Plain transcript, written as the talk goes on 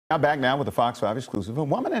Now back now with the Fox 5 exclusive. A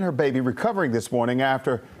woman and her baby recovering this morning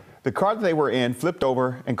after the car that they were in flipped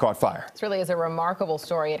over and caught fire. This really is a remarkable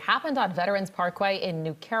story. It happened on Veterans Parkway in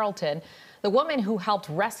New Carrollton. The woman who helped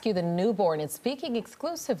rescue the newborn is speaking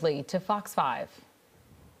exclusively to Fox 5.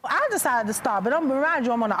 I decided to stop, but I'm remind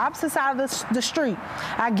you, I'm on the opposite side of the street.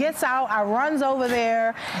 I gets out, I runs over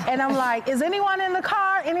there, and I'm like, is anyone in the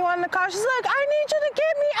car? Anyone in the car? She's like, I need you to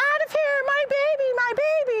get me out of here, my baby, my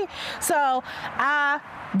baby. So I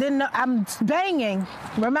didn't know, I'm banging.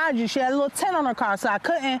 Remind you, she had a little tent on her car, so I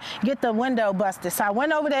couldn't get the window busted. So I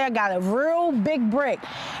went over there, got a real big brick,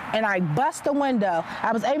 and I bust the window.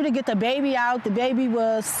 I was able to get the baby out. The baby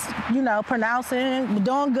was, pronouncing,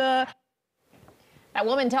 doing good. That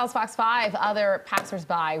woman tells Fox 5 other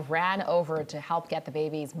passersby ran over to help get the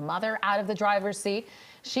baby's mother out of the driver's seat.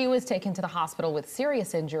 She was taken to the hospital with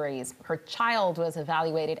serious injuries. Her child was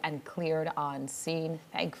evaluated and cleared on scene,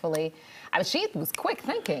 thankfully. She was quick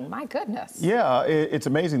thinking, my goodness. Yeah, it's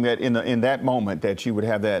amazing that in that moment that you would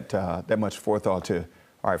have that much forethought to,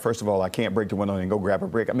 all right, first of all, I can't break the window and go grab a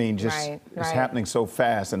brick. I mean, it's happening so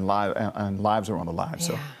fast and lives are on the line.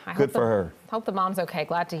 So good for her. Hope the mom's okay.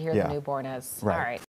 Glad to hear the newborn is. Right. All right.